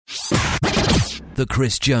The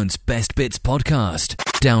Chris Jones Best Bits Podcast.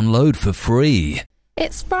 Download for free.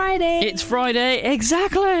 It's Friday. It's Friday,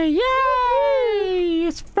 exactly. Yay!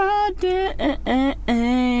 It's Friday.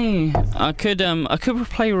 I could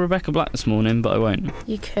play Rebecca Black this morning, but I won't.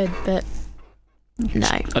 You could, but no.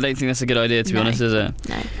 I don't think that's a good idea, to be honest, is it?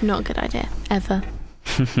 No, not a good idea, ever.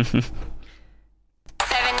 7 a.m.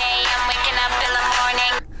 waking up in the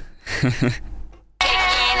morning.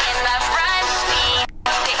 Kicking in the front seat,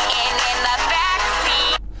 sitting in the back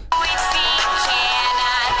seat. Which seat can I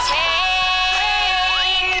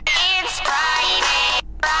take? It's Friday,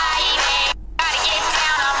 gotta get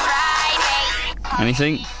down on Friday.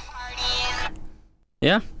 Anything?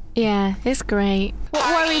 Yeah? Yeah, it's great. What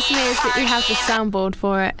worries me is that you have the soundboard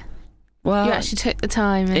for it. Well, You actually took the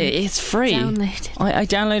time and it's free. downloaded. I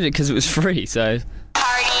downloaded it because it was free, so...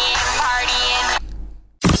 Partying.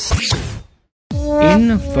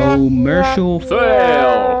 Infomercial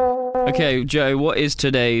fail. Okay, Joe, what is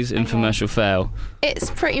today's infomercial fail? It's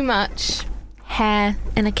pretty much hair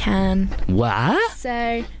in a can. What?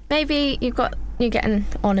 So maybe you're getting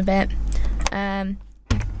on a bit,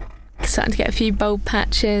 starting to get a few bald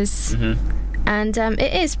patches, and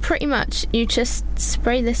it is pretty much you just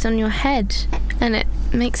spray this on your head, and it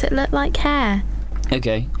makes it look like hair.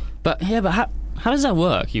 Okay, but how does that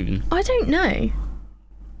work even? I don't know.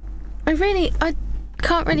 I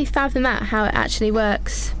can't really fathom out how it actually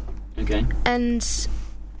works, Okay. and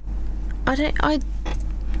I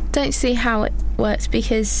don't see how it works,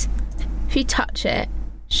 because if you touch it,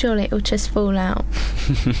 surely it will just fall out.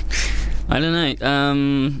 I don't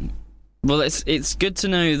know. Well, it's good to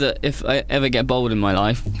know that if I ever get bald in my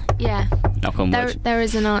life, Yeah, knock on wood, there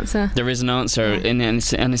is an answer. there is an answer, Yeah. and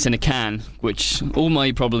it's in a can, which all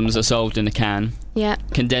my problems are solved in a can, Yeah,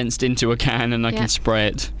 condensed into a can, and I Yeah. can spray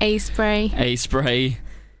it. A spray, A spray,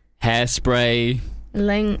 hairspray,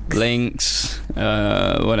 Lynx,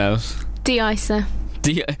 what else? de-icer.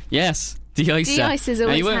 Yes, de-icer. De-icer's Now,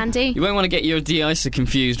 always handy. You won't want to get your de-icer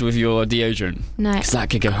confused with your deodorant, No, because that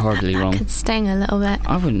could go horribly that wrong. could sting a little bit.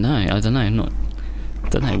 I wouldn't know. I don't know.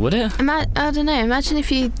 Don't know. Would it? I don't know. Imagine if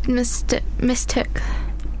you mistook.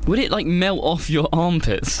 Would it like melt off your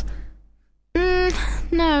armpits?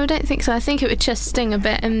 No, I don't think so. I think it would just sting a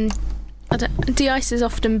bit, and de-ice is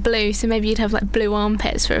often blue, so maybe you'd have like blue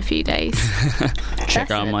armpits for a few days. Check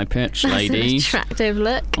That's out it. my pitch, That's an ladies. attractive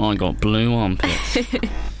look. I got blue armpits.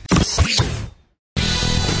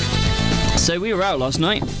 So we were out last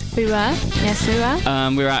night. We were. Yes, we were.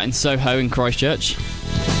 We were out in Soho in Christchurch.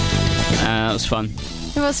 That was fun.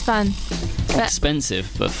 It was fun. But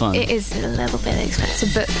Expensive, but fun. it is a little bit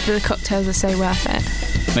expensive, but the cocktails are so worth it.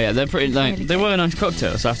 But yeah, they're pretty. Like, Really they good. were nice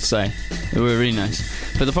cocktails, I have to say. They were really nice.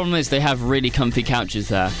 But the problem is they have really comfy couches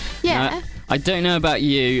there. Yeah. Now, I don't know about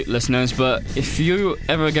you, listeners, but if you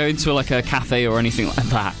ever go into like a cafe or anything like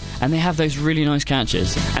that, and they have those really nice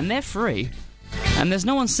couches, and they're free, and there's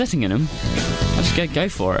no one sitting in them, I just go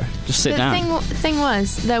for it. Just sit down. The thing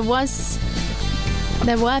was, there were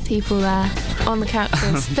people there on the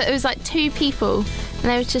couches, but it was like 2 people, and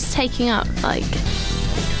they were just taking up like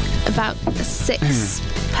about a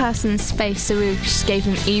 6-person space, so we just gave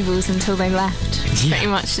them evils until they left. Yeah.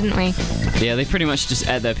 Pretty much, didn't we? Yeah, they pretty much just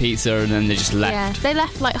ate their pizza and then they just left. Yeah, they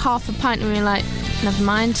left like half a pint, and we were like, never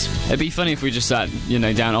mind. It'd be funny if we just sat,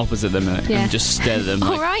 down opposite them Yeah. and just stared at them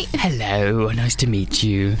like, All right. hello, nice to meet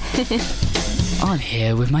you. I'm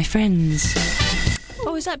here with my friends.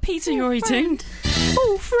 Oh, is that pizza you're eating?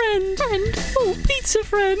 Oh, friend. Oh, pizza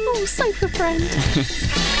friend. Oh, sofa friend.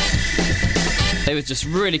 They were just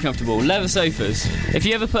really comfortable. Leather sofas. If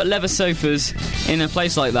you ever put leather sofas in a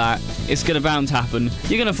place like that, it's going to bound to happen.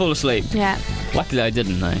 You're going to fall asleep. Yeah, Luckily, I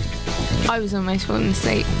didn't, though. I was almost falling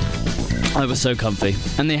asleep. I was so comfy.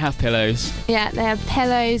 And they have pillows. Yeah, they have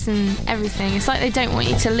pillows and everything. It's like they don't want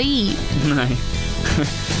you to leave. No.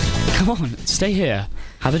 Come on, stay here.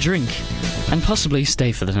 Have a drink. And possibly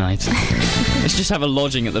stay for the night. Let's just have a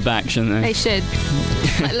lodging at the back, shouldn't they? They should.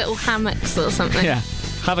 Like little hammocks or something. Yeah.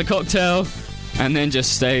 Have a cocktail and then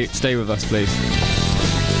just stay with us, please.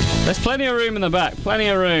 There's plenty of room in the back. Plenty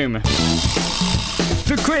of room.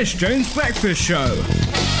 The Chris Jones Breakfast Show.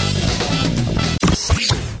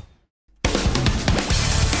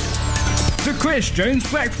 The Chris Jones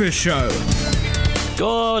Breakfast Show.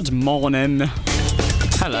 Good morning.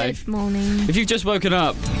 Hello. Good morning. If you've just woken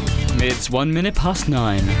up, it's 1 minute past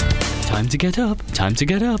 9. Time to get up. Time to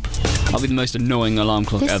get up. I'll be the most annoying alarm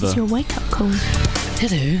clock This ever. is your wake-up call.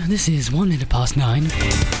 Hello, this is 1 minute past 9,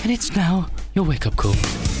 and it's now your wake-up call.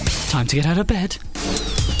 Time to get out of bed.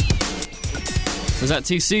 Was that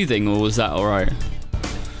too soothing, or was that alright?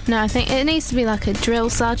 No, I think it needs to be like a drill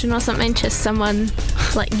sergeant or something, just someone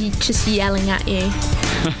like just yelling at you.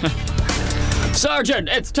 Sergeant,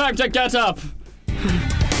 it's time to get up.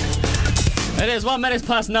 It is 1 minute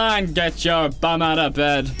past 9. Get your bum out of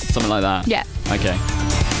bed. Something like that. Yeah. Okay.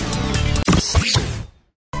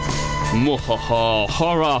 Mwahaha,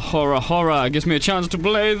 horror, horror, horror. Gives me a chance to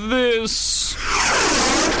play this.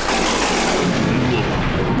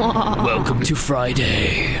 Welcome to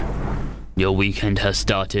Friday. Your weekend has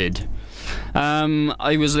started.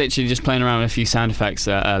 I was literally just playing around with a few sound effects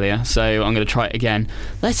earlier, so I'm going to try it again.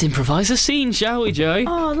 Let's improvise a scene, shall we, Joe?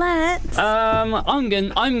 Oh, let's. I'm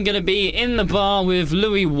gonna be in the bar with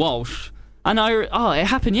Louis Walsh. And it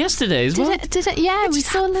happened yesterday as well. Did it? Yeah, we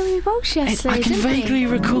saw Louis Walsh yesterday. I can didn't we? vaguely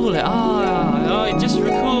recall it. Just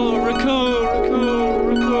recall.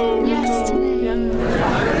 Yesterday.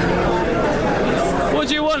 What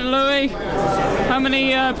do you want, Louis? How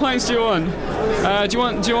many pints do you want? Do you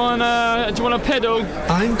want a pedal?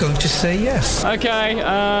 I'm going to say yes. Okay.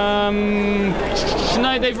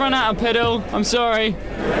 No, they've run out of pedal. I'm sorry.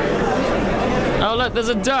 Oh, look, there's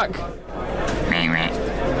a duck.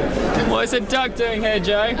 What is a duck doing here,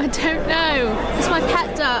 Joe? I don't know. It's my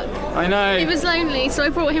pet duck. I know. He was lonely, so I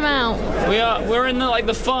brought him out. We're in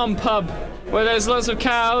the farm pub where there's lots of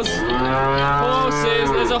cows, horses.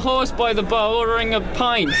 There's a horse by the bar ordering a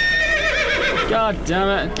pint. God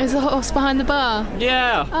damn it. There's a horse behind the bar.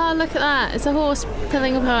 Yeah. Oh, look at that. It's a horse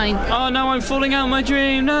filling a pint. Oh no, I'm falling out of my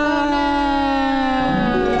dream. No.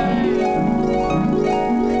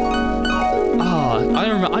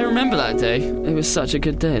 I remember that day. It was such a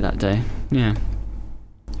good day that day. Yeah.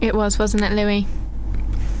 It was, wasn't it, Louis?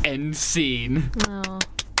 End scene. Oh.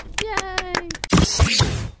 Yay.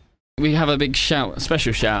 We have a big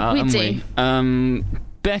special shout out, We haven't we?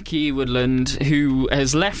 Becky Woodland, who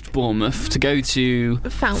has left Bournemouth to go to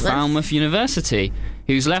Falmouth University,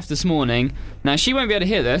 who's left this morning. Now, she won't be able to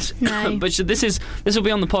hear this, No. but this will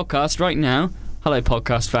be on the podcast right now. Hello,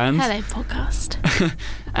 podcast fans. Hello, podcast.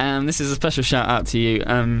 This is a special shout out to you.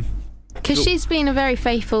 Because she's been a very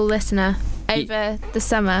faithful listener over the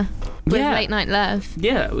summer with Yeah. Late Night Love.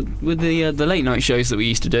 Yeah, with the late night shows that we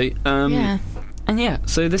used to do. Yeah. And yeah,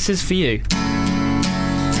 so this is for you.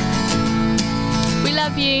 We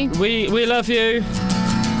love you. We love you.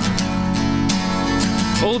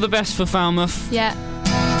 All the best for Falmouth. Yeah.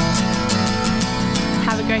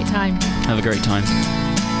 Have a great time. Have a great time.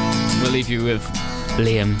 We'll leave you with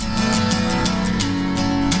Liam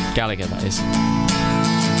Gallagher, that is.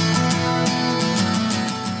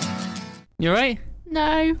 You alright?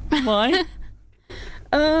 No. Why?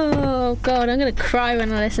 Oh, God, I'm going to cry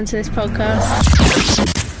when I listen to this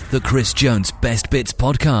podcast. The Chris Jones Best Bits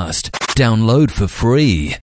Podcast. Download for free.